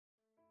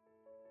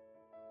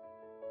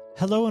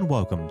Hello and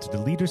welcome to the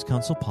Leaders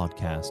Council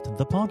podcast,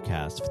 the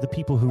podcast for the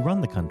people who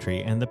run the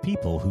country and the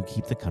people who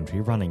keep the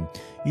country running.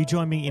 You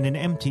join me in an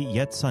empty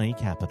yet sunny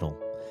capital.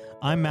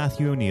 I'm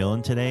Matthew O'Neill,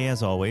 and today,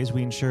 as always,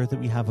 we ensure that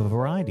we have a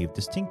variety of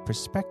distinct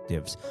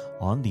perspectives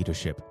on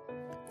leadership.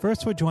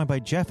 First, we're joined by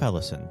Geoff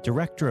Ellison,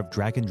 Director of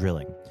Dragon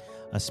Drilling,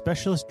 a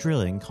specialist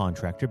drilling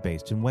contractor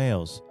based in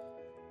Wales.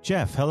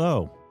 Geoff,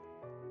 hello.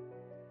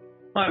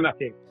 Hi,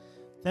 Matthew.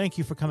 Thank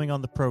you for coming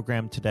on the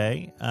program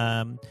today.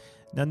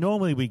 Now,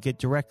 normally we get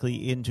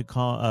directly into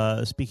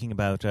speaking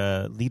about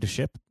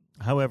leadership.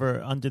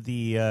 However, under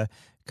the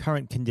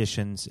current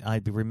conditions,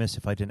 I'd be remiss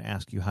if I didn't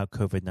ask you how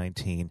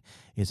COVID-19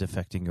 is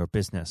affecting your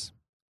business.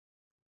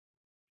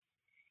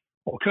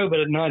 Well,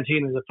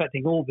 COVID-19 is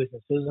affecting all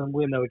businesses, and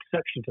we're no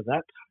exception to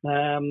that.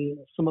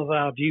 Some of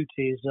our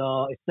duties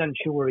are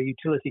essential. We're a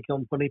utility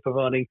company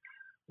providing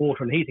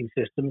water and heating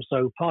systems,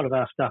 so part of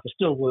our staff are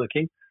still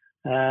working,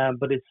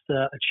 but it's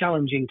a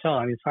challenging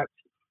time. In fact,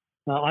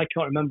 I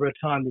can't remember a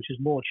time which is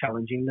more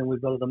challenging than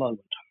we've got at the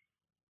moment.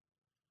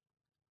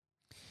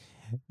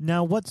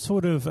 Now, what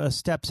sort of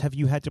steps have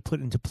you had to put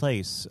into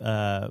place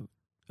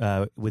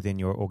within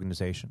your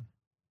organization?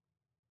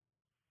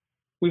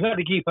 We've had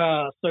to keep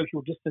our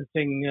social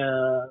distancing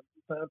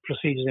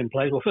procedures in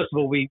place. Well, first of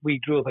all, we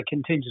drew up a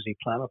contingency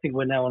plan. I think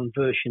we're now on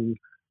version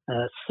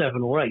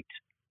 7 or 8.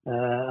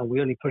 And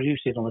we only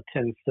produced it on the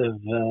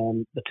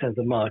 10th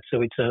of March.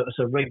 So it's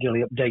a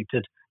regularly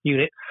updated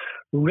unit.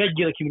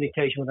 Regular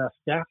communication with our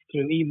staff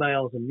through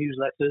emails and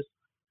newsletters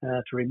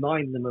to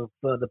remind them of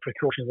the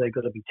precautions they've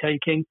got to be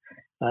taking.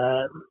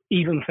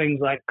 Even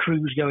things like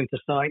crews going to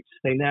sites,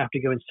 they now have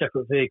to go in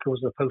separate vehicles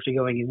as opposed to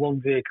going in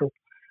one vehicle.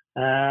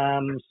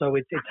 So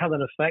it's had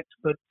an effect,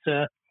 but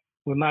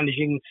we're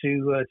managing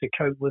to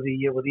cope with the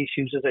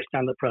issues as they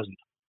stand at present.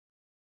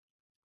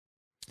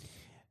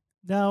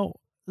 Now,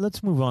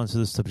 let's move on to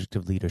the subject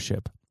of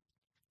leadership.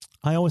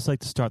 I always like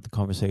to start the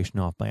conversation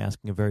off by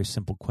asking a very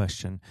simple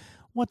question.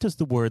 What does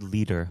the word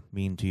leader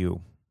mean to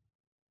you?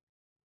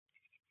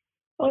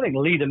 I think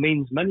leader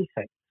means many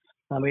things.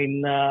 I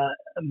mean,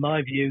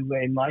 my view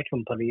in my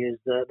company is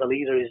that the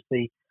leader is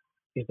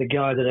the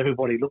guy that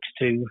everybody looks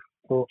to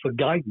for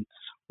guidance.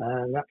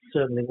 And that's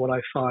certainly what I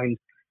find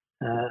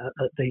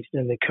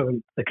in the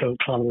current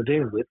climate we're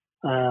dealing with.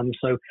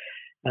 So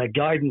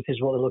guidance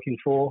is what they're looking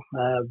for,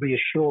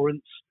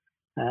 reassurance,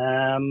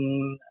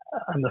 and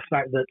the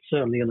fact that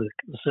certainly under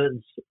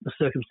the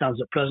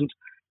circumstances at present,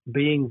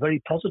 being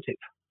very positive.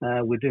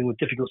 We're dealing with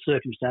difficult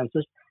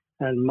circumstances,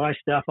 and my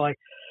staff, I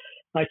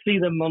see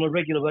them on a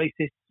regular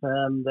basis.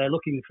 They're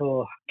looking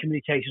for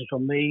communications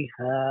from me,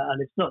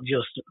 and it's not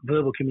just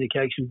verbal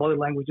communication, body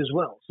language as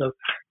well. So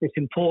it's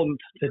important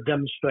to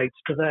demonstrate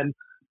to them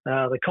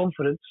the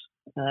confidence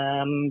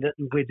that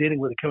we're dealing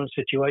with the current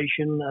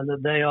situation and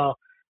that they are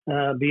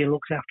being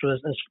looked after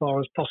as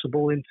far as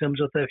possible in terms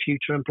of their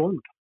future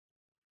employment.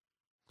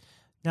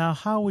 Now,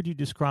 how would you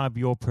describe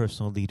your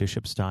personal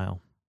leadership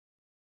style?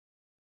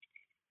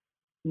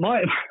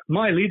 My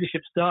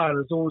leadership style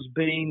has always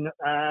been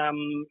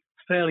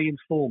fairly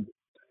informal.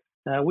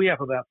 We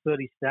have about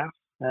 30 staff,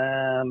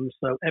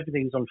 so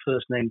everything's on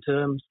first name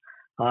terms.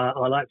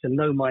 I like to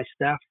know my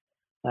staff,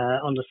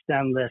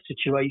 understand their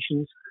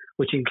situations,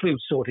 which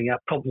includes sorting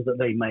out problems that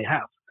they may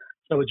have.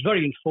 So it's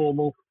very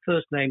informal,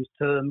 first names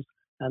terms,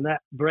 and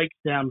that breaks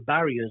down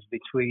barriers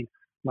between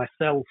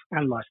myself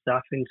and my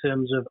staff in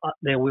terms of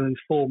they will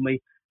inform me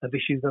of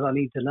issues that I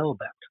need to know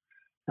about.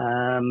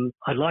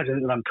 I'd like to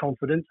think that I'm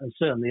confident, and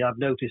certainly I've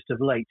noticed of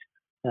late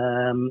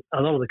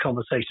a lot of the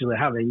conversations we're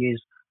having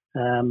is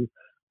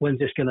when's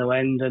this going to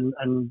end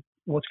and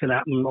what's going to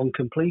happen on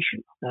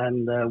completion.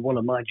 And one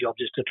of my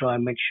jobs is to try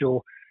and make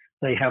sure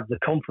they have the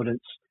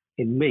confidence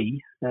in me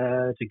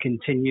to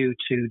continue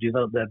to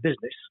develop their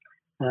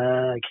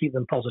business, keep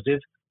them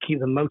positive, keep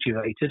them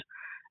motivated,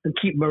 and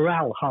keep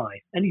morale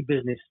high. Any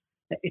business,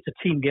 it's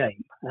a team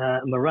game.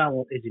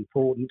 Morale is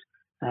important,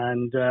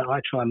 and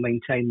I try and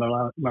maintain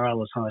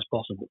morale as high as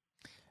possible.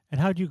 And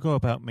how do you go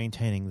about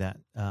maintaining that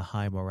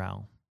high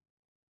morale?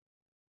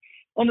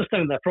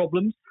 Understanding their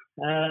problems,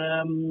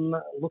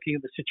 looking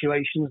at the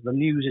situations. The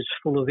news is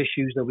full of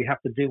issues that we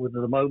have to deal with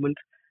at the moment,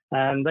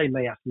 and they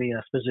may ask me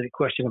a specific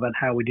question about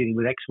how we're dealing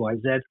with X, Y,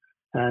 Z,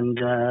 and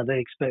they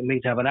expect me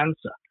to have an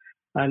answer.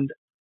 And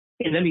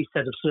in any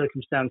set of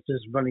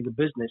circumstances running a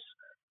business,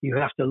 you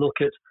have to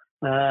look at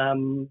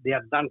the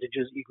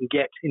advantages you can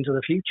get into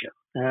the future.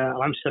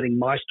 I'm setting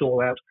my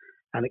stall out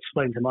and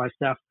explain to my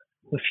staff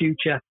the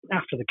future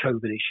after the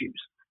COVID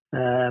issues,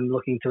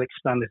 looking to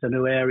expand into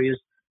new areas.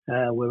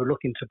 We're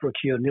looking to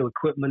procure new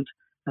equipment,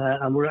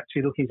 and we're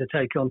actually looking to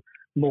take on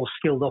more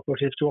skilled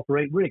operatives to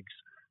operate rigs.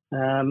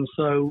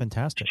 So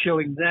fantastic.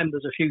 Showing them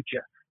there's a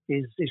future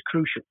is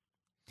crucial.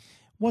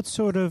 What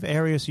sort of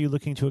areas are you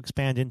looking to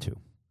expand into?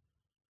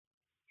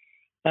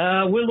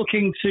 We're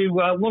looking to,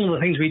 one of the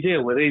things we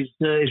deal with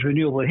is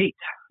renewable heat.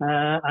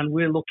 And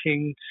we're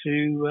looking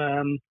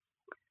to,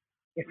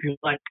 if you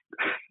like,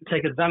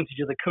 take advantage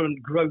of the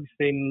current growth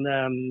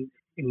in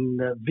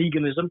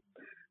veganism.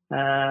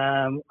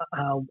 A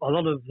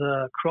lot of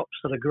crops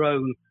that are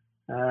grown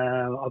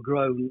are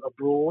grown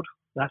abroad.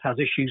 That has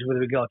issues with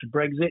regard to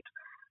Brexit.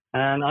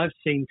 And I've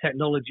seen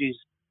technologies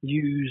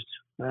used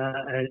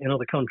in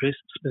other countries,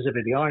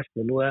 specifically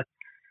Iceland, where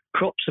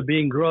crops are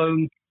being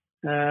grown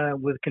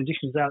with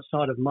conditions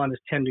outside of minus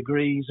 10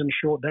 degrees and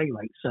short day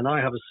lengths. And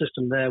I have a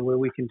system there where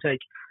we can take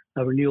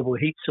a renewable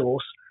heat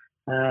source,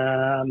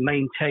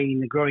 maintain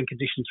the growing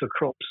conditions for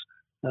crops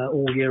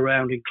all year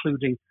round,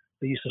 including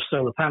the use of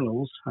solar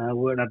panels.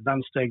 We're at an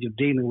advanced stage of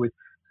dealing with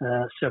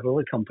several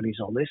other companies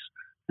on this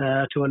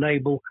to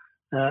enable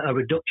a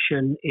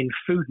reduction in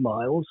food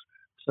miles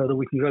so that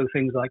we can grow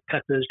things like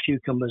peppers,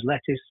 cucumbers,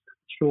 lettuce,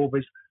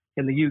 strawberries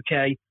in the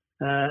UK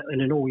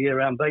in an all year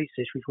round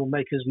basis, which will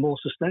make us more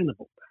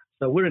sustainable.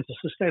 So we're into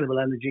sustainable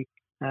energy,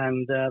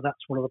 and that's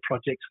one of the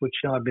projects which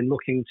I've been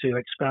looking to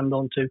expand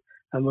onto,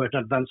 and we're at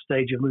an advanced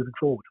stage of moving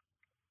forward.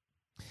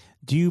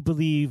 Do you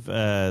believe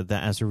that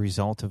as a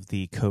result of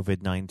the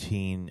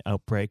COVID-19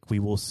 outbreak, we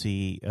will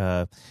see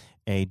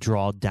a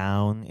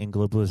drawdown in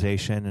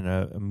globalization and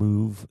a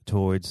move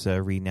towards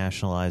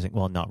renationalizing,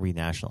 well, not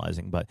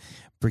renationalizing, but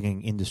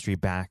bringing industry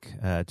back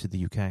to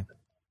the UK?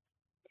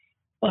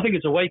 I think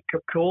it's a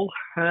wake-up call.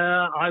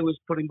 I was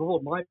putting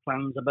forward my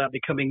plans about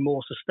becoming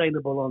more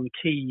sustainable on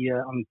key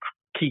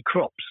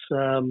crops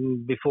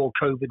before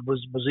COVID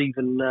was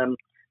even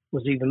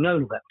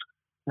known about.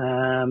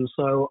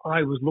 So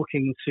I was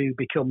looking to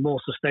become more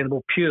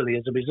sustainable purely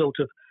as a result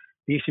of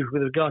the issues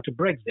with regard to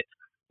Brexit.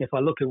 If I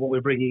look at what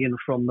we're bringing in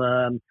from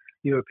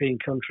European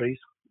countries,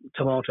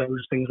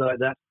 tomatoes, things like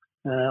that,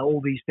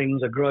 all these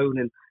things are grown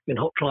in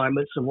hot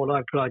climates. And what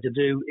I've tried to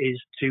do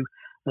is to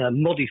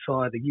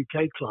modify the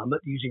UK climate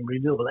using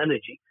renewable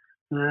energy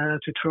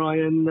to try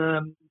and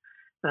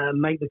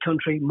make the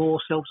country more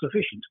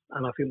self-sufficient.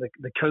 And I think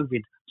the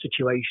COVID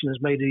situation has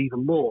made it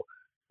even more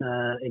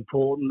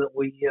important that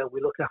we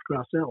look after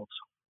ourselves.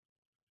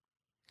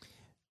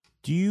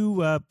 Do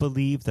you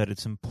believe that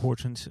it's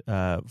important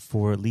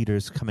for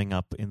leaders coming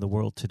up in the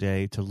world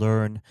today to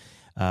learn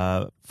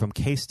from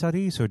case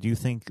studies, or do you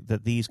think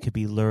that these could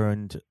be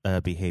learned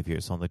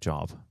behaviors on the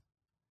job?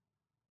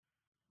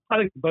 I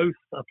think both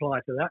apply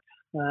to that.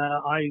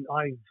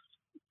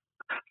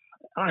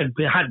 I've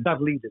had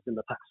bad leaders in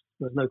the past.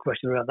 There's no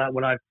question about that.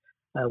 When I've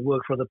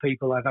worked for other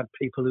people, I've had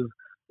people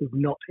who've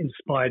not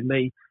inspired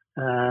me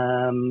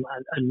and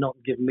not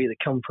given me the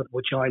comfort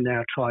which I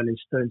now try and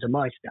instill into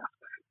my staff.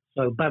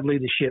 So bad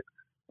leadership,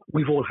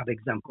 we've all had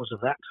examples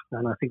of that.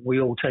 And I think we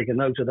all take a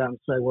note of that and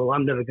say, well,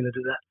 I'm never going to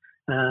do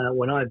that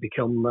when I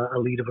become a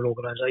leader of an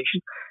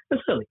organisation. And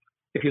certainly,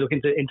 if you look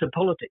into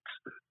politics,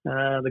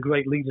 the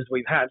great leaders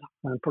we've had,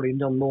 and probably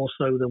none more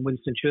so than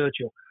Winston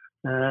Churchill,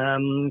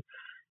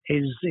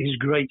 his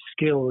great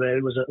skill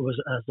there was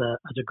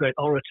as a great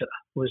orator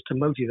was to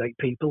motivate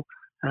people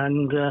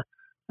and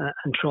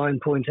try and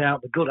point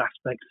out the good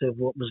aspects of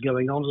what was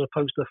going on, as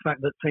opposed to the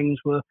fact that things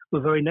were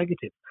very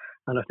negative.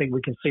 And I think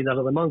we can see that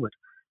at the moment.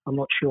 I'm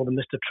not sure that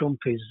Mr. Trump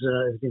is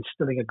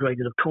instilling a great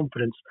deal of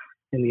confidence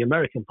in the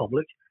American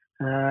public,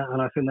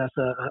 and I think that's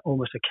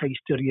almost a case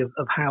study of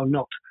how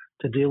not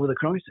to deal with a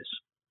crisis.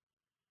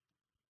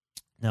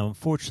 Now,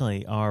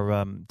 unfortunately,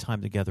 our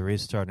time together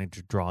is starting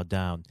to draw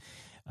down.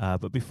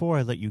 But before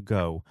I let you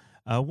go,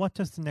 what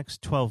does the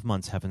next 12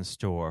 months have in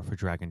store for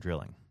Dragon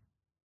Drilling?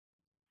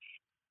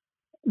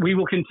 We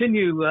will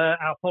continue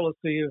our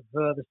policy of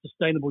the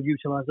sustainable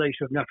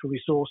utilisation of natural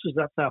resources.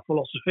 That's our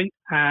philosophy.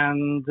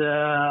 And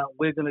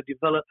we're going to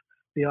develop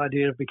the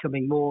idea of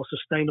becoming more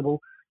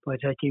sustainable by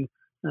taking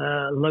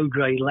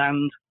low-grade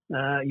land,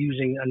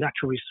 using a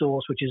natural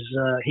resource, which is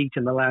heat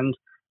in the land,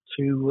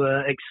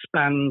 to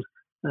expand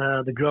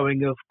the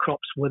growing of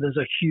crops where there's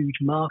a huge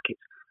market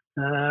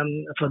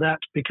for that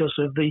because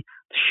of the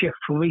shift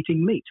from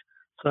eating meat.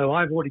 So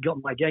I've already got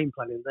my game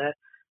plan in there.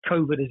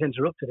 COVID has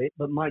interrupted it,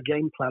 but my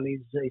game plan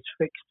is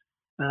fixed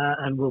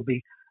and will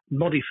be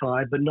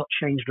modified but not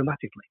changed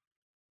dramatically.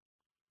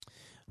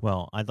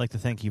 Well, I'd like to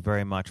thank you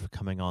very much for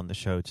coming on the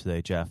show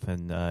today, Geoff,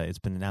 and it's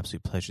been an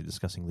absolute pleasure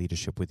discussing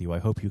leadership with you. I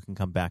hope you can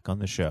come back on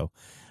the show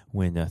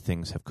when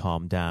things have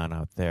calmed down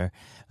out there.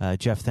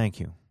 Geoff,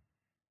 thank you.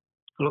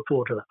 I look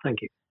forward to that.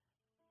 Thank you.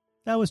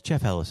 That was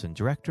Geoff Ellison,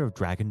 Director of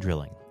Dragon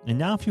Drilling. And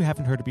now, if you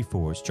haven't heard it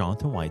before, is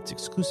Jonathan White's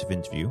exclusive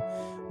interview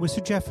with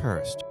Sir Geoff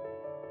Hurst.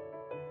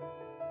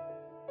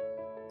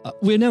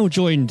 We're now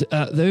joined,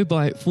 though,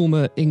 by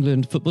former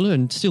England footballer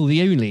and still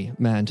the only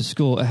man to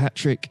score a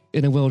hat-trick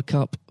in a World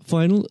Cup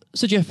final,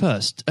 Sir Geoff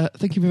Hurst.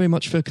 Thank you very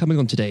much for coming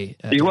on today.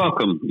 You're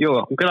welcome. You're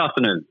welcome. Good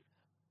afternoon.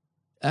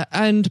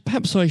 And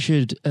perhaps I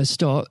should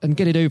start and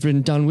get it over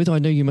and done with. I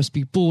know you must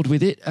be bored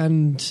with it,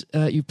 and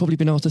you've probably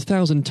been asked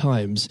 1,000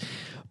 times.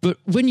 But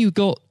when you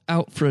got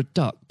out for a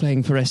duck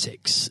playing for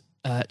Essex,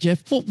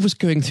 Geoff, what was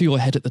going through your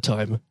head at the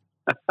time?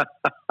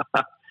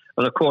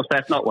 Well, of course,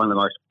 that's not one of the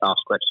most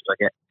asked questions I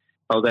get.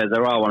 Oh,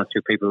 there are one or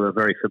two people who are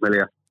very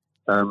familiar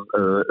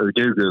who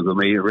do Google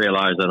me, who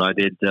realise that I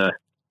did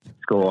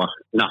score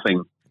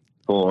nothing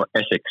for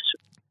Essex.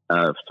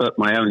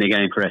 My only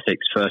game for Essex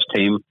first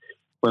team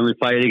when we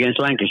played against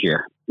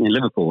Lancashire in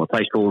Liverpool, a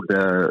place called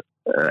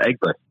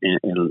Egbert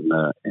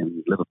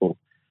in Liverpool,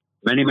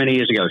 many, many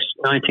years ago,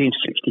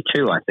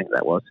 1962, I think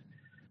that was.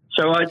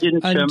 So I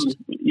didn't, I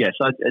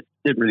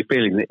didn't really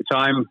feel it at the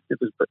time. It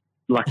was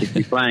lucky to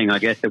be playing, I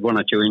guess. There were one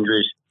or two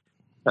injuries.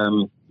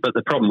 But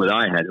the problem that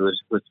I had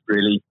was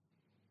really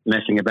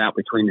messing about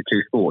between the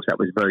two sports. That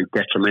was very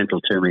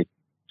detrimental to me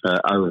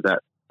over that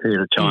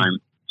period of time,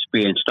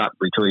 being stuck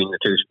between the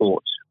two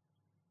sports.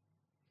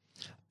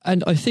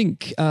 And I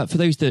think for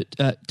those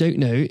that don't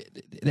know,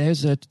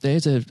 there's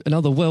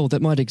another world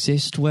that might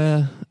exist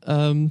where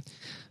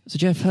Sir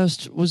Geoff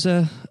Hurst was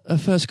a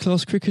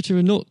first-class cricketer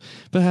and not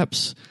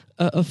perhaps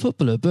a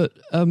footballer. But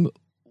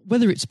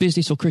whether it's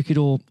business or cricket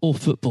or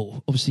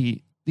football,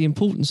 obviously the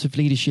importance of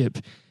leadership,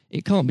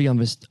 it can't be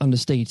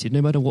understated,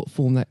 no matter what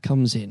form that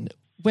comes in.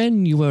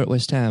 When you were at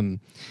West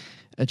Ham,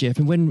 Geoff,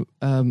 and when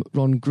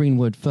Ron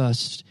Greenwood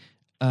first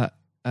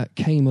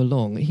came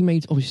along, he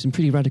made obviously some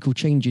pretty radical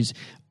changes.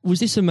 Was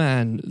this a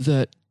man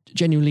that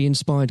genuinely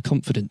inspired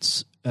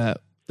confidence the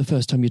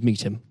first time you'd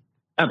meet him?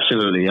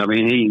 Absolutely. I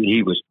mean,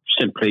 he was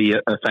simply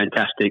a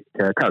fantastic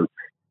coach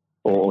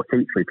or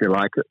teacher, if you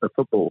like, of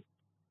football.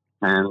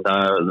 And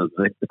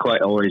the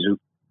quite always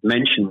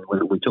mentioned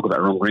when we talk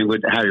about Ron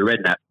Greenwood, Harry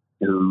Redknapp,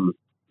 who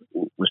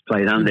was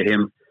played under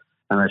him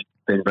and has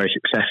been very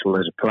successful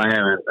as a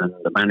player and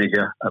the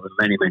manager over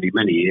many, many,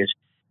 many years.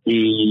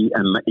 He's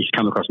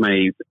come across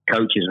many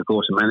coaches, of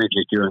course, and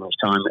managers during his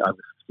time over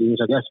 50 years,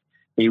 I guess.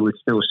 He would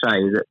still say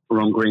that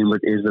Ron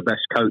Greenwood is the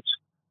best coach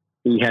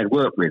he'd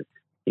worked with.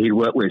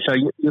 So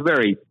you're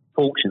very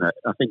fortunate.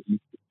 I think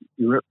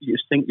you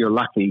think you're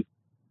lucky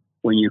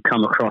when you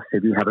come across,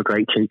 if you have a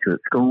great teacher at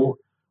school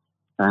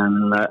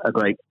and a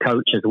great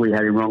coach as we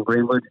had in Ron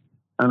Greenwood,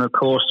 and of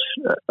course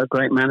a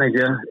great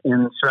manager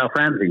in Sir Alf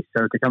Ramsey.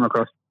 So to come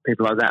across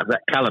people like that of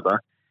that calibre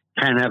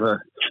can have a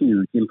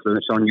huge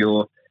influence on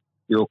your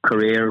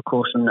career, of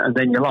course, and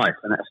then your life,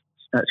 and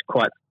that's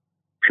quite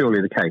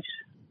purely the case.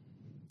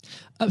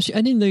 Absolutely.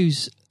 And in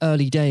those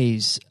early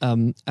days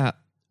at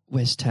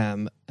West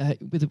Ham,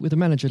 with a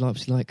manager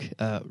like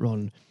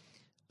Ron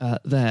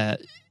there,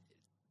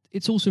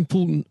 it's also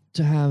important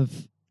to have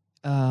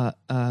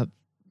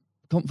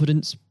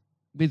confidence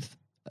with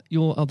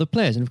your other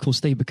players, and of course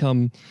they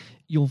become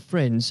your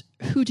friends.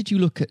 Who did you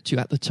look at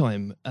the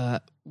time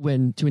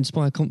when to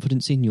inspire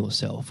confidence in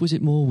yourself? Was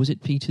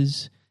it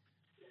Peters?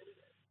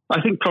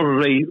 I think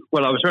probably.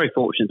 Well, I was very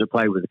fortunate to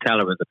play with the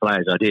calibre of the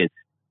players I did.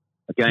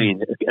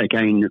 Again,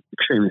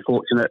 extremely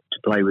fortunate to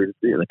play with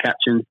the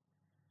captain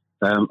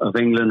of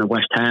England and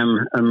West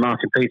Ham and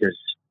Martin Peters,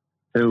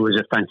 who was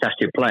a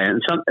fantastic player.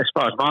 And as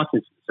far as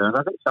Martin's concerned,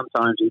 I think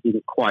sometimes he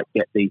didn't quite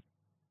get the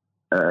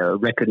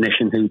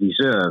recognition he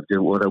deserved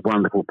and what a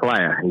wonderful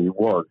player he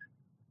was.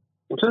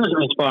 In terms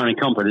of inspiring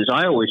confidence,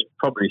 I always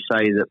probably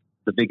say that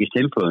the biggest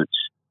influence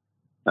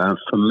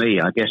for me,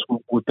 I guess,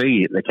 would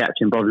be the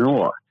captain, Bobby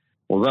Moore.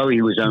 Although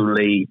he was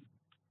only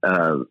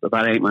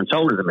about 8 months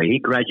older than me, he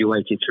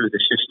graduated through the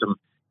system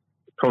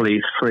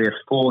probably 3 or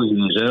 4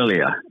 years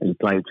earlier. He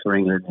played for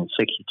England in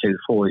 62,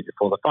 4 years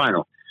before the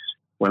final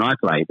when I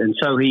played. And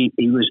so he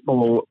was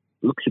more,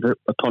 looked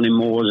upon him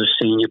more as a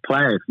senior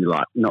player, if you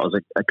like, not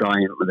as a guy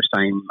with the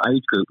same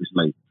age group as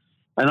me.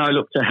 And I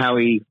looked at how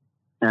he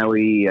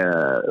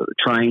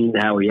trained,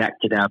 how he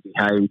acted, how he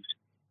behaved,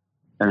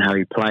 and how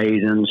he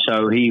played. And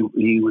so he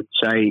would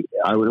say,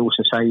 I would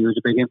also say he was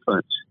a big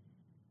influence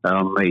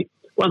on me.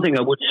 One thing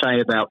I would say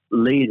about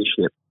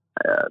leadership,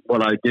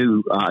 what I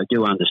do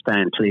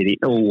understand clearly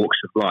in all walks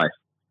of life,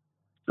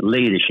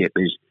 leadership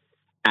is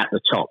at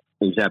the top,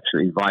 is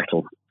absolutely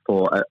vital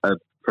for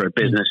a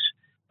business,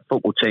 a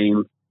football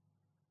team,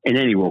 in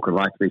any walk of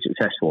life to be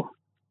successful.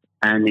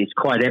 And it's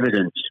quite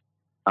evident.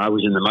 I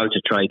was in the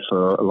motor trade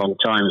for a long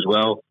time as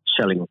well,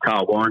 selling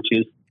car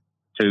warranties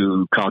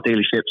to car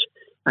dealerships.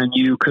 And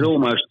you could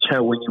almost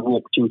tell when you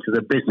walked into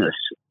the business,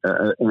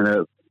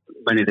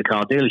 many of the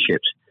car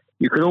dealerships,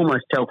 you could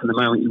almost tell from the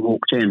moment you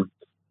walked in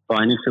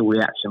by initial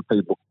reaction,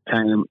 people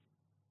came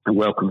and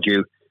welcomed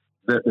you,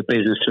 that the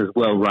business was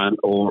well run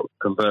or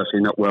conversely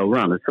not well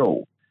run at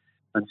all.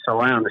 And so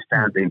I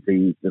understand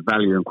the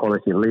value and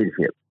quality of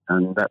leadership.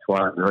 And that's why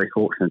I'm very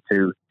fortunate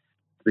to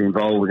be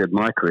involved in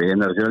my career in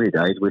those early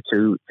days with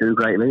two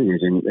great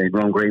leaders in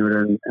Ron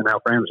Greenwood and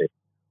Alf Ramsey.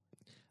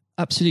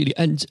 Absolutely.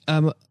 And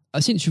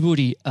since you've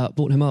already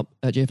brought him up,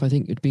 Geoff, I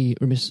think it'd be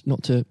remiss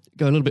not to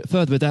go a little bit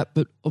further with that.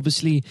 But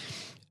obviously,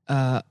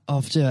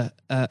 after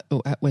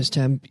at West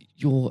Ham,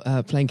 your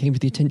playing came to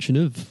the attention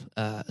of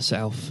Sir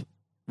Alf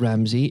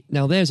Ramsey.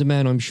 Now, there's a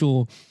man I'm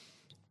sure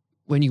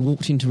when you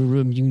walked into a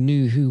room, you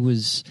knew who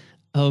was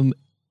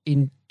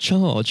in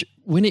charge.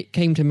 When it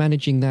came to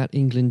managing that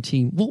England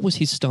team, what was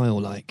his style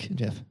like,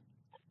 Geoff?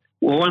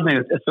 Well,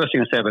 the first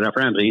thing I say about Alf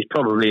Ramsey, he's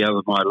probably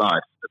over my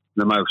life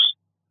the most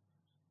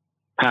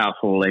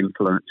powerful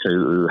influence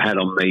who had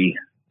on me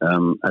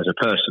as a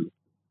person.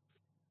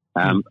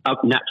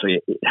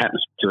 Naturally, it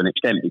happens to an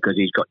extent because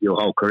he's got your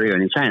whole career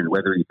in his hand.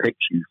 Whether he picks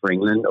you for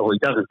England or he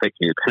doesn't pick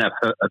you, it can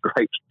have a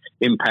great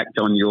impact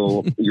on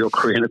your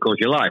career and, of course,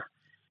 your life.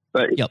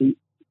 But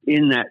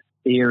in that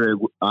era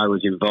I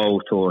was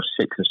involved for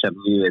 6 or 7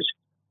 years,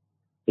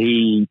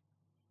 he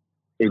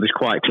it was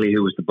quite clear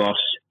who was the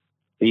boss.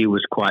 He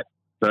was quite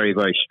very,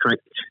 very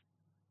strict.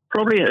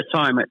 Probably at the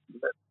time,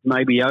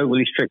 maybe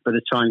overly strict, but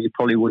at times you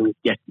probably wouldn't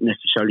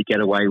necessarily get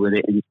away with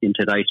it in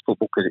today's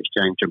football because it's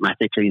changed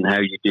dramatically in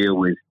how you deal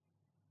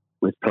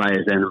with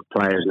players then and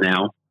players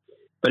now.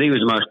 But he was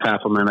the most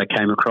powerful man I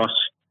came across,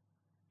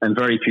 and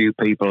very few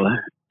people.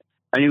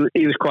 And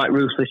he was quite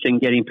ruthless in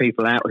getting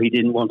people out who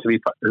didn't want to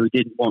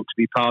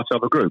be part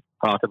of a group,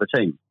 part of a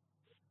team.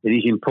 It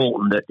is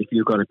important that if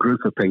you've got a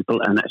group of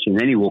people, and that's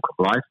in any walk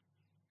of life,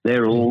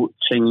 they're all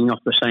singing off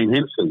the same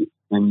hymn sheet,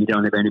 and you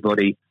don't have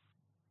anybody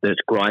that's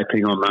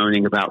griping or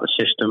moaning about the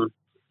system.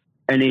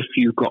 And if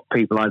you've got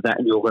people like that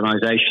in the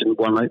organisation,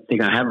 one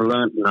thing I have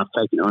learned, and I've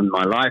taken it on in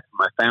my life,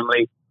 my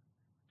family,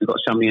 you've got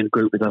somebody in the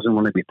group that doesn't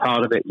want to be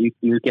part of it,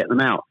 you get them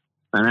out.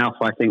 And Alf,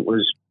 I think,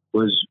 was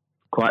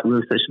quite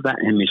ruthless with that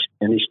in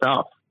his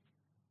staff.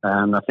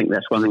 And I think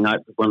that's one of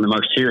the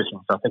most serious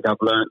things I think I've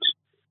learnt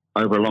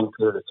over a long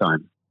period of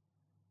time.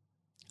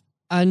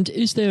 And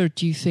is there,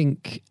 do you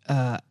think,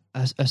 a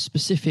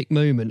specific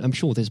moment, I'm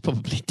sure there's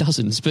probably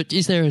dozens, but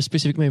is there a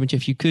specific moment,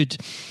 if you could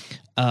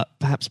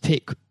perhaps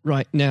pick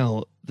right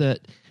now, that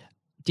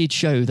did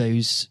show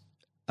those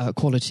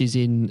qualities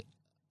in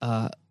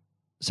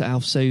Sir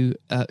Alf so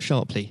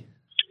sharply?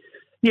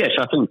 Yes,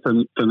 I think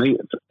for me,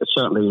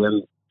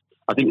 certainly,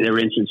 I think there are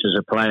instances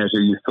of players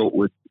who you thought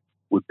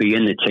would be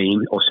in the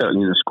team, or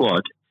certainly in the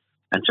squad,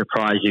 and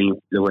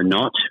surprising they were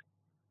not.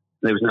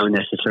 There was no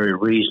necessary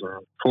reason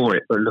for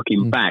it, but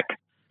looking back,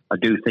 I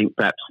do think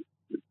perhaps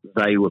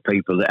they were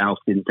people that Alf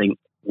didn't think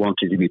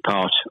wanted to be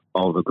part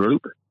of a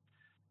group.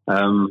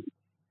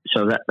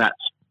 So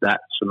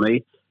that's for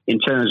me. In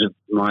terms of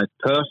my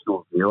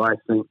personal view, I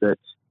think that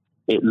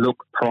it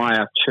looked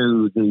prior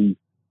to the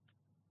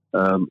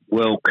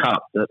World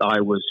Cup that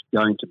I was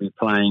going to be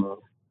playing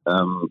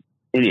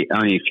in it.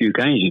 Only a few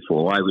games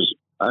before I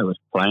was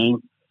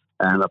playing,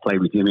 and I played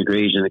with Jimmy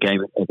Greaves in a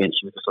game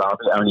against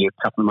Yugoslavia only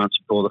a couple of months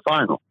before the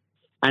final.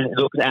 And it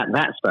looked at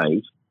that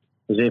stage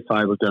as if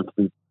I was going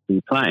to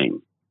be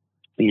playing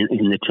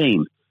in the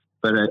team.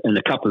 But in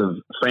a couple of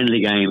more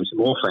friendly games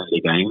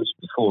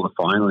before the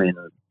final in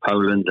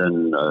Poland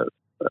and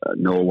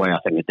Norway, I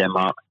think, and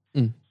Denmark,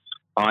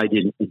 I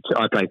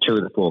played 2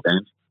 of the 4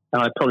 games,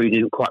 and I probably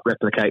didn't quite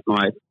replicate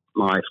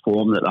my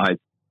form that I'd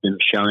been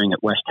showing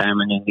at West Ham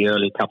and in the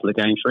early couple of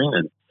games for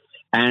England.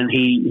 And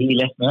he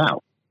left me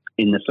out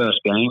in the first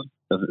game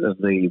of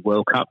the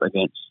World Cup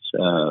against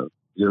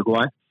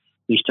Uruguay.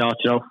 He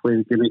started off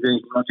with Jimmy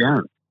Greaves and Roger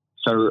Hunt.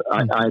 So I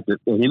had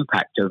an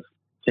impact of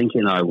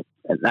thinking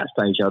at that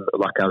stage I looked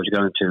like I was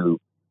going to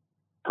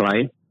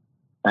play,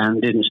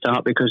 and didn't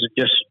start because of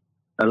just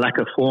a lack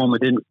of form. I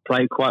didn't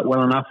play quite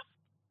well enough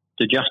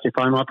to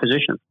justify my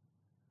position.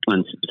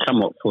 And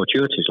somewhat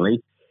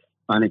fortuitously,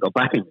 I only got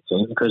back in the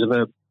team because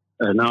of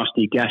a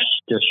nasty gash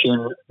to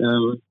shin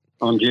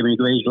on Jimmy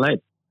Greaves' leg.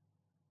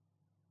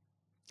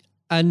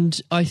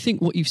 And I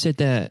think what you've said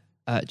there,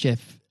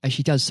 Geoff,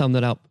 actually does sum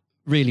that up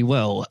really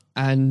well.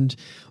 And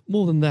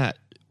more than that,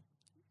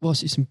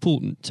 whilst it's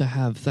important to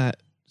have that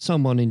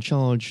someone in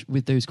charge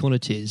with those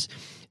qualities,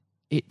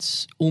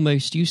 it's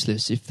almost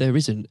useless if there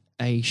isn't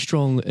a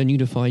strong and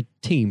unified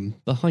team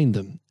behind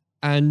them.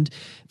 And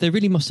there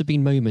really must have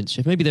been moments,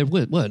 maybe there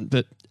weren't,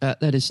 but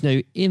let us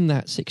know, in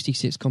that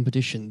 66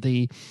 competition,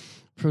 the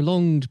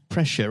prolonged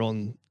pressure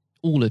on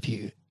all of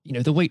you,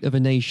 the weight of a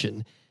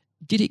nation,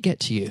 did it get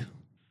to you?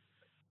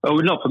 Oh,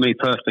 not for me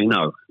personally,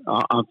 no.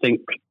 I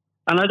think,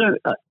 and I don't,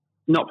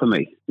 not for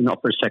me,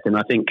 not for a second.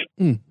 I think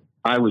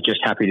I was just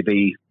happy to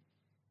be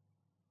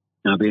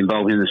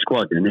involved in the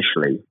squad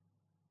initially.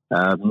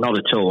 Not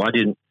at all.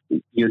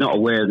 You're not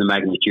aware of the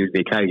magnitude of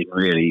the occasion,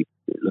 really,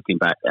 looking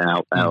back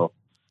out.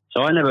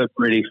 So I never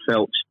really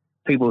felt,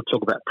 people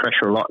talk about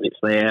pressure a lot and it's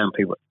there, and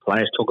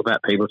players talk about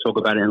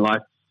it in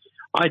life.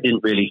 I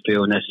didn't really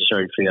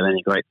necessarily feel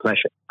any great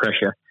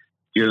pressure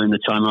during the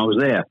time I was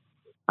there.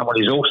 And what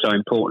is also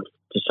important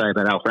to say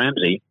about Alf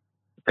Ramsey,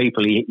 the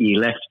people he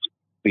left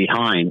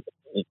behind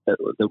that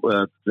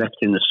were left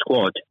in the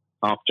squad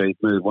after he'd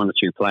moved 1 or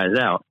 2 players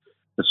out,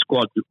 the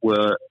squad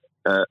were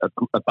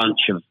a bunch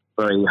of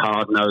very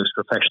hard-nosed,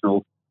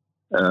 professional,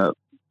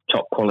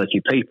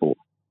 top-quality people.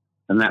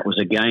 And that was,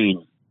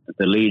 again,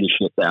 the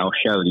leadership that Al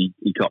showed.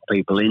 He got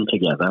people in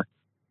together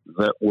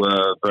that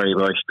were very,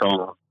 very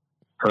strong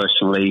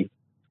personally.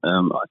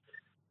 And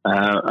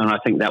I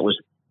think that was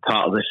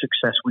part of the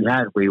success we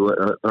had. We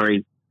were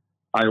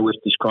I always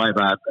describe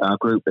our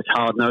group as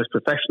hard-nosed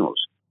professionals.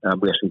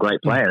 We have some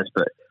great players,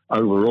 but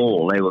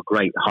overall they were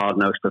great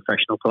hard-nosed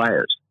professional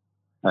players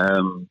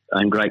and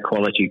great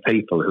quality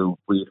people who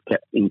we've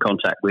kept in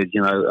contact with,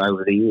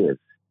 over the years.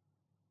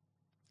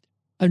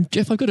 And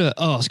Geoff, I've got to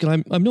ask,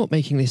 and I'm not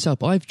making this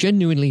up, I've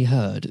genuinely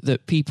heard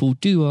that people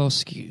do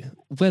ask you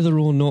whether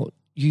or not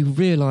you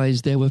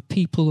realise there were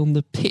people on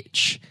the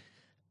pitch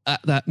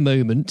at that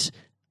moment.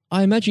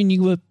 I imagine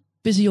you were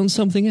busy on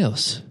something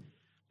else.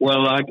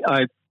 Well, I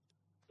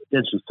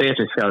did some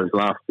theatre shows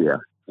last year.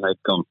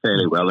 They've gone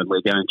fairly well, and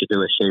we're going to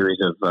do a series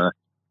of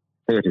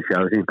theatre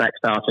shows, in fact,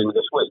 starting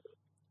this week,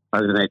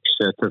 over the next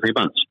 2 or 3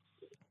 months.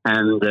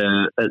 And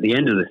at the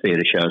end of the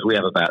theatre shows, we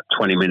have about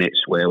 20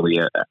 minutes where we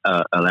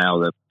allow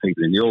the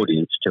people in the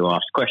audience to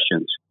ask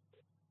questions.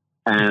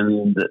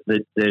 And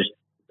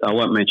I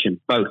won't mention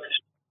both.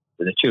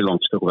 They're too long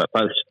to talk about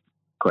both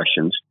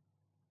questions.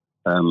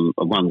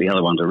 The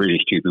other one's a really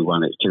stupid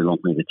one. It's too long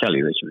for me to tell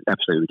you. It's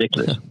absolutely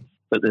ridiculous.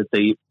 But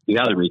the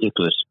other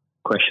ridiculous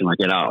question I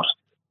get asked,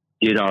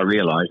 did I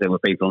realise there were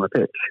people on the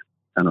pitch?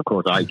 And of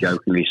course I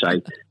jokingly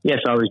say, yes,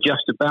 I was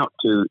just about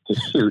to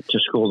shoot to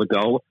score the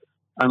goal.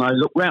 And I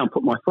looked round,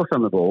 put my foot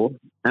on the ball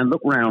and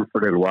looked round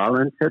for a little while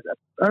and said,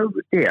 oh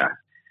dear,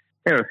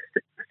 there are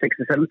 6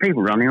 or 7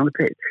 people running on the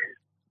pitch.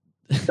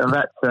 So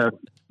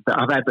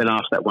I've been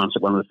asked that once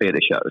at one of the theatre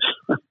shows.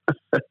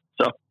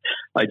 So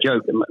I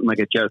make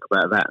a joke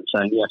about that and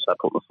saying, yes, I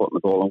put my foot on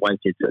the ball and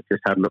waited,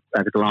 just had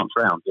a glance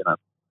round, you know.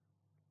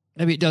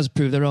 Maybe it does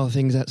prove there are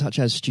things such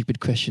as stupid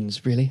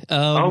questions, really.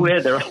 Oh, yeah,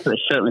 there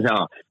certainly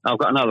are. I've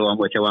got another one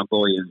which I won't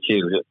bore you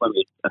with. It won't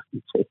be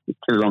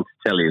too long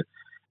to tell you.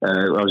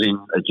 I was in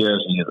a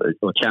Jersey,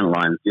 or Channel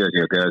Line, Jersey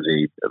or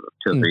Guernsey,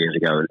 2 or 3 years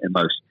ago, and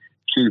most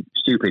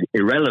stupid,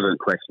 irrelevant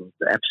questions,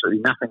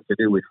 absolutely nothing to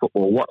do with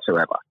football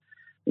whatsoever,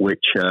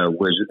 which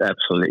was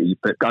absolutely,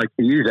 but I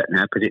can use that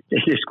now because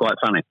it is quite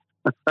funny.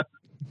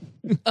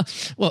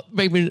 Well,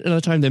 maybe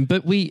another time then,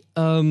 but we...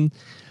 well,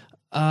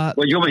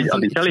 you want me? I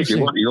can tell you if you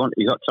want.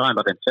 You got time?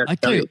 I can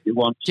tell you if you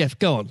want. Jeff,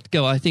 go on.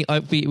 I think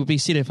it would be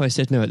silly if I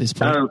said no at this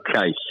point.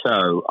 Okay,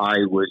 so I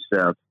was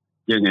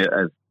doing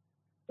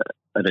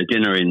at a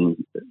dinner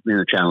in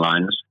the Channel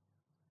Islands,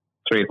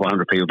 300 or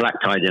 400 people,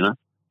 black tie dinner,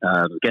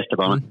 guest of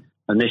honour.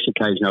 On this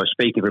occasion, I was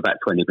speaking for about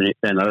 20 minutes,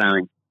 then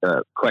allowing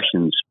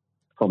questions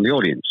from the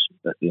audience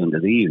at the end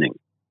of the evening.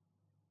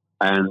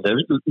 And there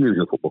was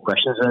usual football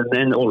questions, and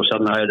then all of a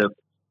sudden I had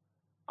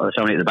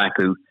somebody at the back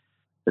who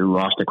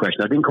asked a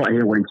question. I didn't quite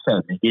hear what he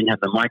said. He didn't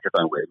have the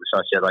microphone with him. So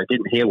I said, I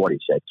didn't hear what he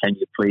said. Can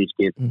you please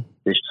give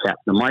this chap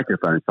the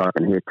microphone so I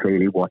can hear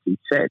clearly what he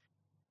said?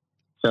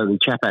 So the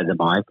chap had the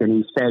mic and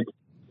he said,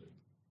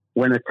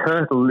 when a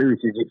turtle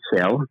loses its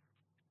shell,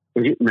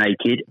 is it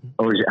naked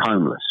or is it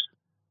homeless?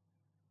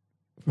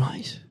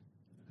 Right.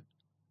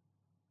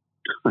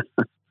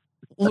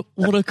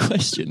 What a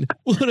question.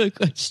 What a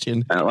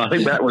question. I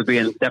think that would be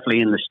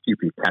definitely in the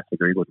stupid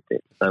category, wouldn't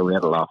it? So we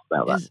had a laugh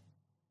about that.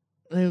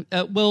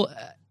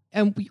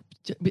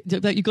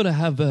 You've got to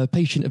have a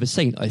patient of a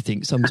saint, I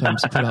think,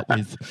 sometimes to put up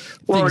with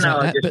things like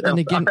that.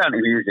 I found it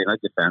amusing. I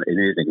just found it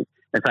amusing.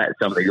 In fact,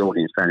 some of the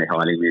audience found it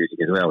highly amusing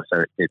as well.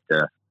 So it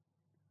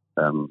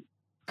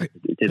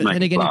did make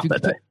me laugh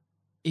that day.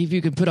 If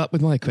you can put up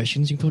with my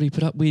questions, you can probably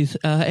put up with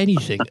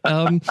anything.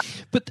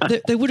 But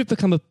there would have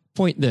become a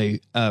point, though,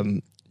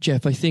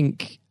 Geoff. I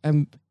think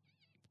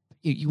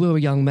you were a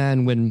young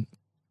man when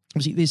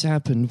obviously this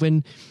happened,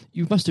 when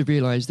you must have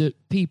realised that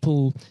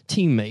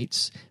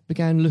teammates,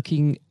 began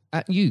looking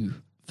at you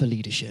for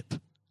leadership.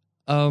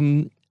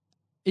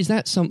 Is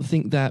that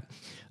something that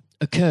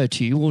occurred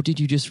to you, or did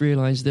you just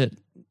realise that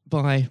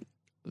by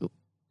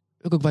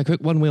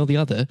one way or the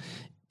other,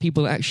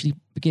 people actually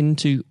begin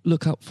to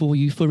look up for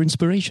you for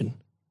inspiration?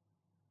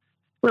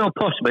 Well,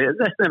 possibly.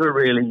 That's never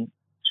really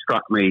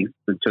struck me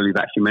until you've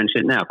actually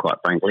mentioned it now, quite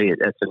frankly.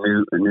 It's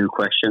a new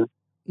question.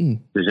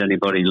 Does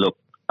anybody look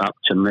up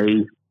to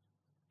me?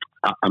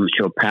 I'm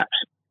sure perhaps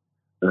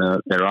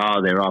there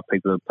are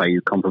people who pay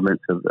you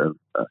compliments of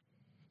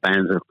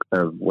fans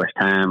of West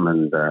Ham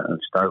and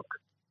Stoke,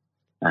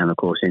 and of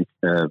course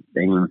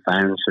England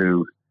fans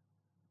who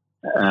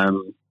I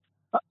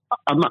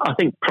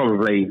think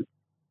probably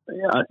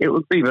it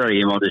would be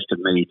very immodest of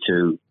me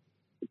to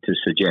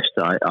suggest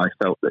that I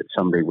felt that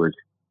somebody was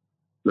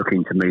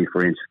looking to me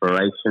for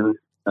inspiration.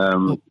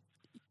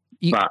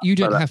 You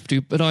don't have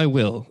to, but I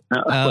will.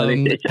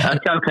 It's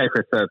okay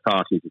for a third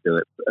party to do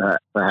it.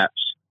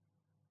 Perhaps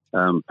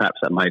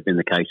that may have been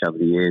the case over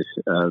the years.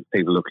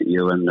 People look at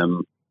you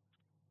and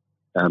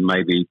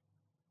maybe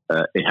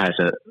it has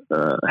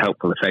a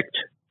helpful effect.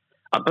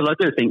 But I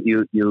do think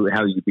you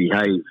how you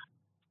behave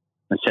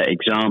and set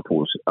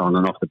examples on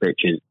and off the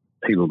pitches,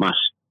 people must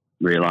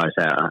realise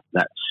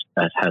that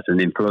has an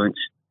influence.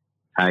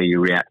 How you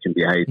react and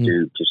behave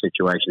to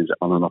situations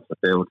on and off the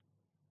field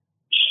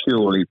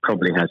surely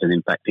probably has an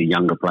impact to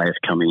younger players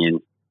coming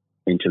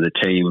into the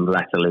team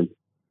latterly.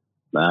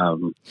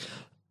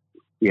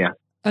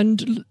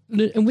 And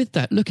with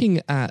that,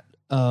 looking at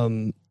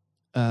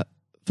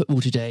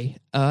football today,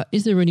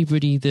 is there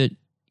anybody that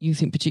you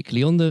think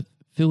particularly on the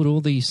field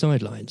or the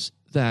sidelines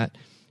that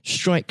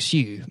strikes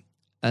you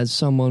as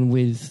someone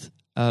with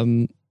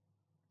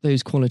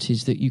those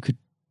qualities that you could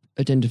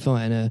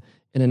identify in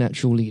a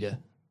natural leader?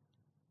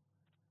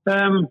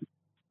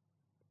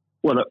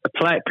 Well,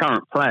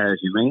 current players,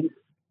 you mean?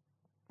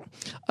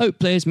 Oh,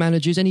 players,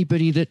 managers,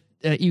 anybody that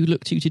you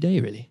look to today,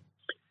 really?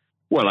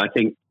 Well, I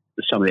think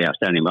some of the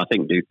outstanding. I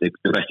think the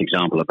best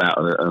example about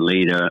a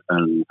leader at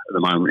the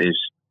moment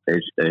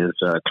is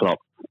Klopp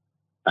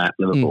at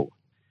Liverpool.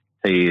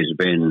 He has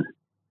been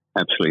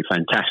absolutely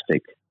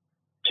fantastic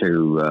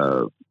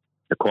to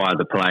acquire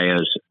the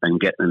players and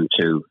get them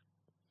to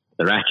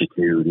their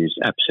attitude is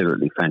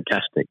absolutely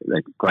fantastic.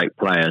 They're great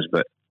players,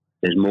 but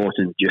there's more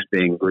than just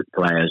being good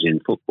players in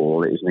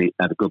football. It is need to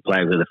have a good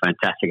player with a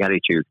fantastic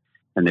attitude,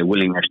 and their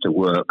willingness to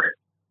work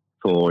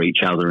for each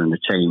other and the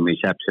team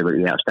is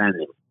absolutely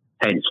outstanding.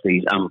 Hence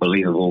these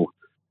unbelievable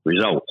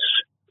results.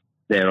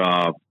 There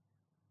are,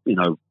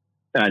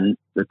 and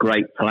the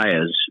great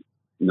players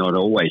not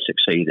always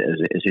succeed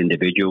as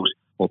individuals,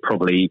 or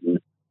probably even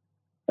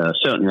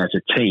certainly as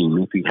a team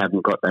if you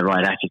haven't got the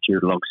right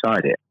attitude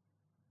alongside it.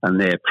 And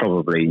they're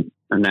probably,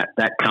 and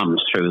that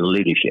comes through the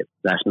leadership.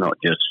 That's not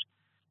just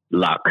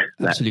luck.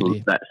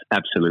 Absolutely. That's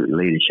absolute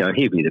leadership.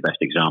 He'd be the best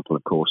example,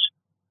 of course,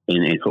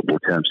 in football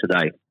terms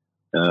today.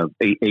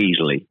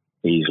 Easily.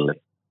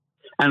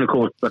 And of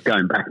course, but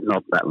going back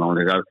not that long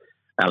ago,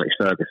 Alex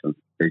Ferguson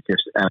is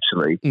just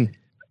absolutely,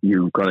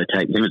 you've got to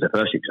take him as the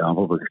first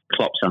example, because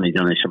Klopp's only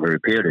done this over a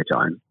period of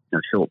time,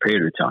 a short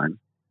period of time.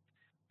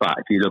 But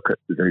if you look at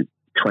the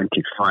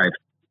 26,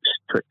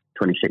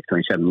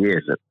 27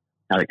 years that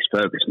Alex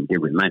Ferguson did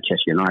with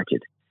Manchester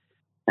United,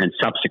 and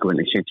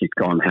subsequently since he's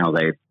gone, how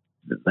they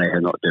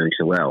are not doing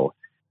so well.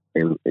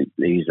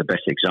 He's the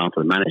best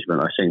example of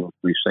management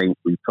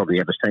we've probably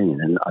ever seen,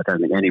 and I don't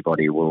think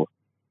anybody will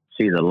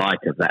see the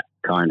light of that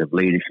kind of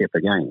leadership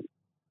again.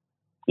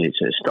 It's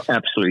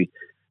absolutely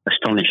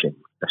astonishing.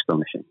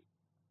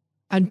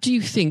 And do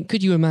you think,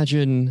 could you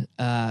imagine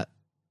Sir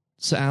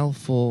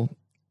Alf or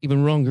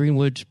even Ron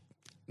Greenwood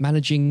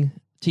managing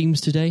teams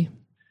today?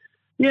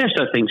 Yes,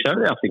 I think so.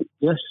 I think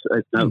yes,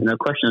 no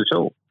question at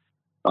all.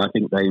 I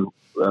think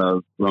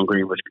Ron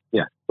Greenwood.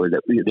 Yeah,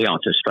 the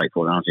answer,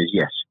 straightforward answer is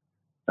yes.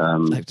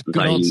 That's a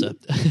good answer.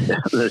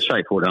 The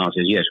straightforward answer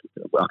is yes.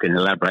 I can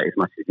elaborate as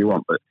much as you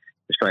want, but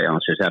the straight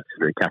answer is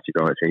absolutely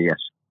categorically yes.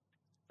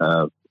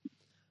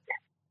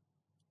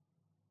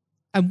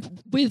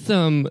 And with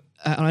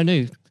I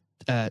know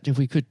if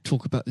we could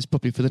talk about this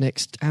probably for the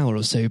next hour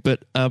or so,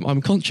 but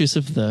I'm conscious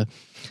of the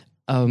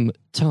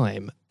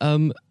time.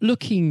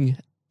 Looking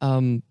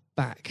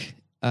back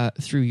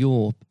through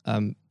your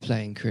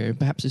playing career,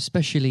 perhaps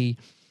especially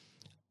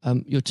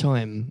your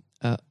time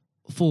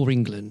for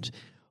England,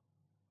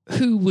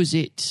 who was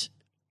it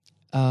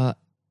that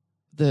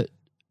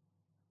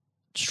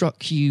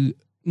struck you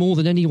more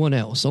than anyone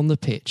else on the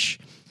pitch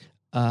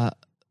that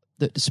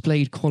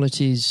displayed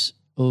qualities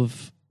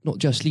of not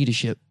just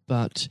leadership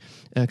but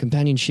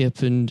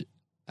companionship and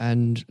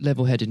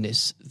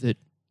level-headedness that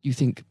you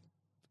think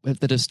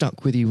that have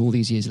stuck with you all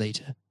these years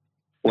later?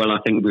 Well, I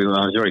think I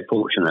was very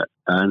fortunate,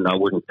 and I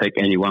wouldn't pick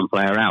any one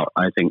player out.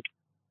 I think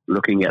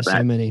looking at that,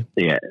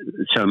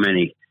 so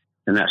many,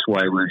 and that's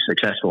why we were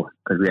successful,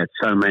 because we had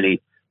so many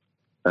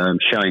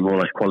showing all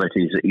those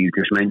qualities that you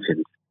just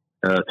mentioned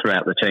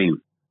throughout the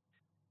team.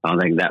 I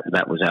think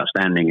that was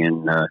outstanding,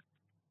 and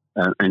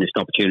it's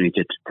an opportunity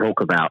to talk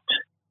about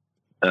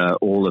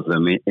all of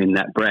them in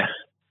that breath.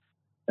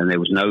 And there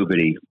was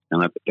nobody,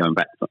 and going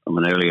back from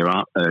an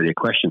earlier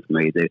question for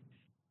me,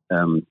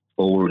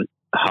 all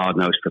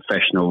hard-nosed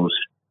professionals,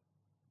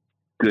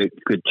 good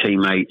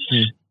teammates,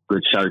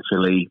 good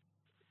socially,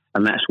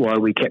 and that's why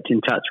we kept in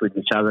touch with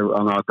each other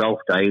on our golf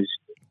days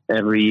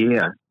every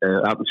year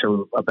up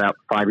until about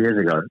 5 years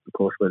ago. Of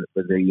course, with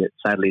the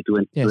sadly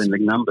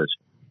dwindling numbers,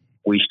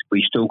 we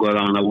still got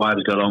on. Our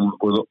wives got on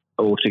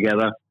all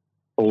together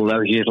all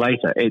those years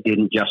later. It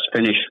didn't just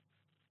finish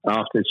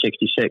after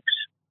 '66.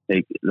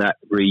 That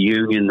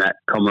reunion, that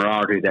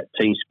camaraderie, that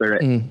team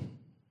spirit.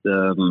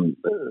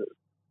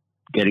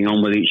 Getting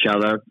on with each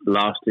other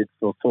lasted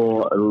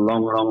for a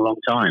long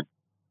time,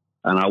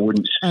 and I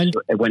wouldn't.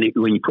 When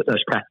you put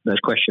those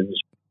questions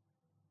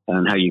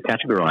and how you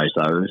categorise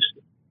those,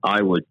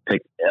 I would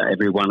pick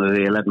every one of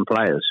the 11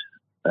 players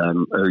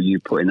who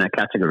you put in that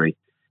category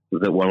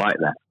that were like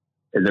that.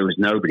 There was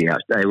nobody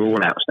else; they were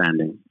all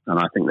outstanding, and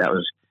I think that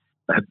was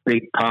a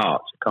big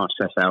part. I can't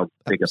stress how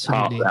big a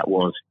part that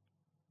was,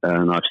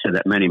 and I've said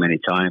that many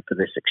times for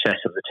the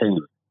success of the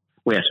team.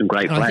 We had some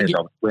great players.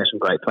 We had some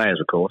great players,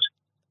 of course.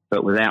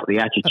 But without the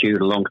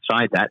attitude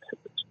alongside that,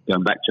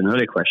 going back to an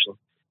earlier question,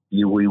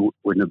 we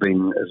wouldn't have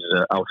been as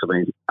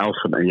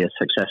ultimately as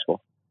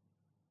successful.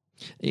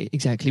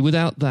 Exactly.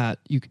 Without that,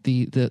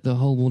 the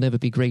whole will never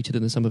be greater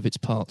than the sum of its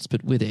parts.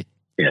 But with it,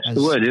 yes,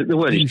 the word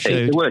is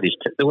team.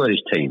 The word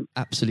is team.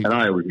 Absolutely. And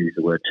I always use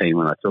the word team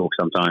when I talk.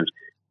 Sometimes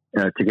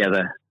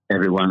together,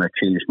 everyone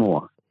achieves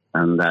more,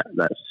 and that's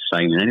the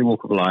same in any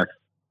walk of life.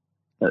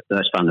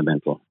 That's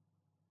fundamental.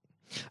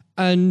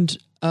 And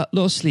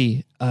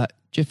lastly,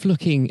 Geoff,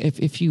 looking,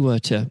 if you were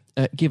to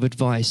give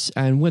advice,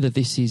 and whether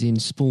this is in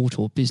sport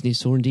or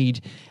business or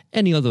indeed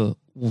any other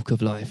walk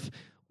of life,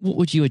 what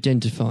would you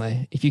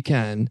identify, if you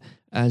can,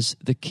 as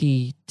the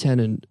key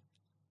tenet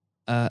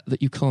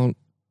that you can't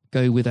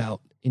go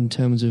without in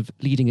terms of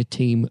leading a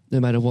team, no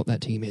matter what that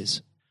team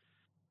is?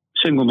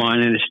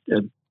 Single-mindedness,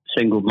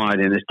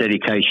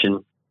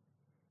 dedication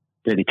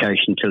to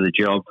the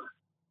job,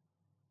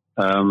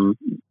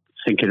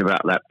 thinking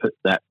about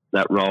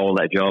that role,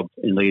 that job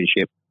in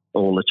leadership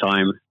all the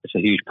time. It's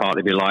a huge part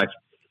of your life.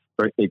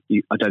 I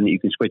don't think you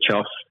can switch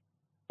off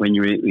when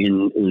you're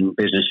in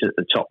business at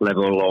the top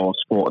level or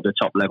sport at the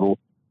top level,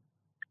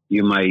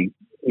 you may,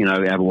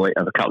 have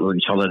a couple of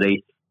weeks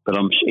holiday. But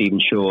I'm even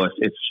sure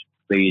if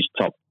these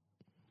top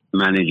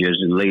managers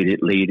and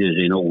leaders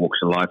in all walks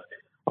of life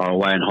are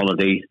away on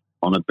holiday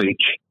on a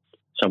beach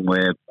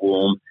somewhere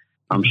warm,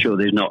 I'm sure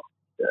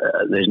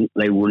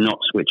they will not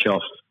switch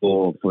off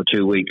for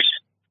 2 weeks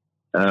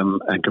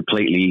and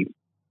completely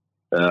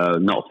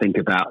not think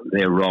about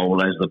their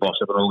role as the boss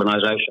of an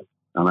organisation.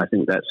 And I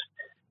think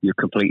you're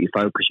completely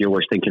focused. You're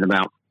always thinking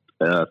about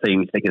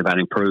things, thinking about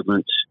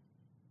improvements,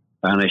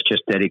 and it's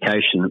just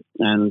dedication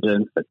and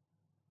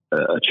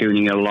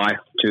tuning your life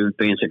to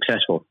being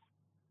successful.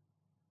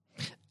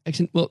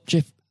 Excellent. Well,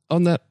 Geoff,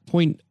 on that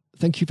point,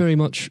 thank you very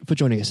much for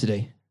joining us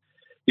today.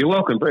 You're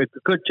welcome. Nice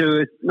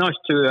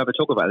to have a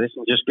talk about this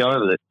and just go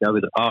over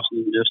the past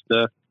and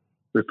just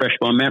refresh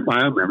my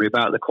own memory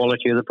about the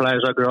quality of the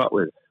players I grew up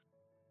with.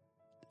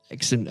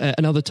 Excellent.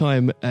 Another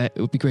time, it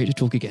would be great to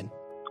talk again.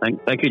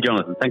 Thank you,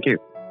 Jonathan. Thank you.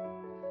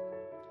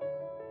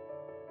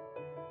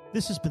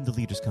 This has been the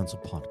Leaders Council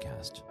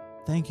podcast.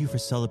 Thank you for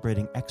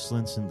celebrating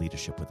excellence in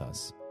leadership with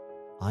us.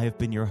 I have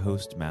been your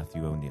host,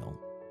 Matthew O'Neill.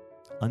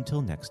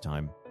 Until next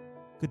time,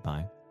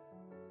 goodbye.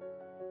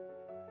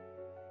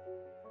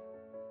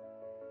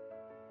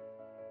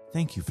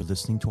 Thank you for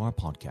listening to our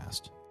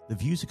podcast. The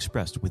views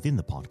expressed within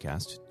the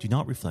podcast do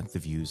not reflect the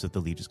views of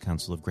the Leaders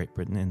Council of Great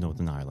Britain and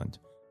Northern Ireland,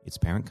 its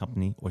parent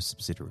company or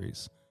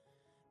subsidiaries,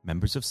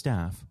 members of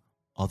staff,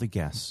 other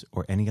guests,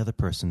 or any other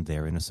person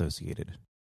therein associated.